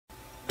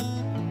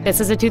This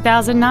is a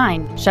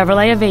 2009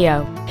 Chevrolet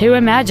Aveo. Who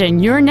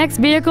imagined your next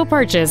vehicle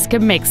purchase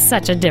could make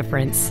such a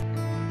difference?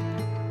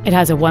 It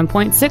has a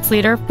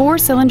 1.6-liter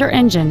four-cylinder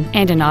engine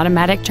and an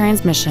automatic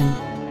transmission.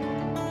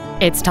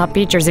 Its top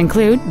features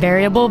include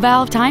variable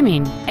valve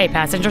timing, a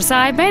passenger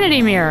side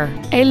vanity mirror,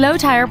 a low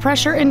tire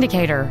pressure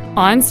indicator,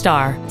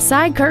 OnStar,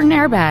 side curtain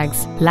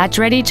airbags,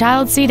 latch-ready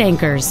child seat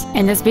anchors,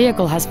 and this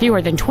vehicle has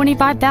fewer than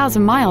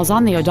 25,000 miles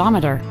on the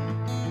odometer.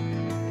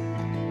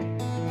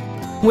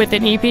 With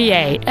an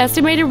EPA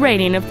estimated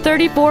rating of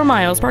 34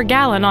 miles per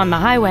gallon on the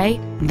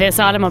highway, this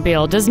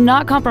automobile does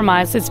not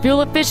compromise its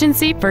fuel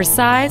efficiency for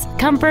size,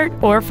 comfort,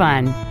 or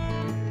fun.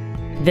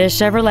 This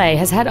Chevrolet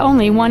has had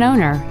only one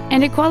owner,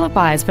 and it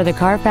qualifies for the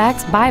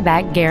Carfax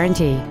buyback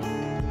guarantee.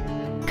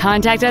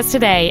 Contact us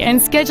today and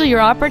schedule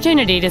your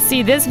opportunity to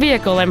see this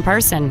vehicle in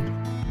person.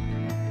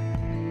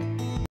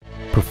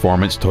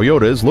 Performance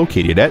Toyota is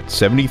located at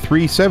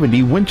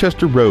 7370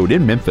 Winchester Road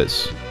in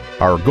Memphis.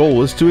 Our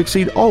goal is to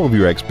exceed all of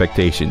your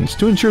expectations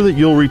to ensure that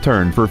you'll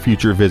return for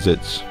future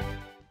visits.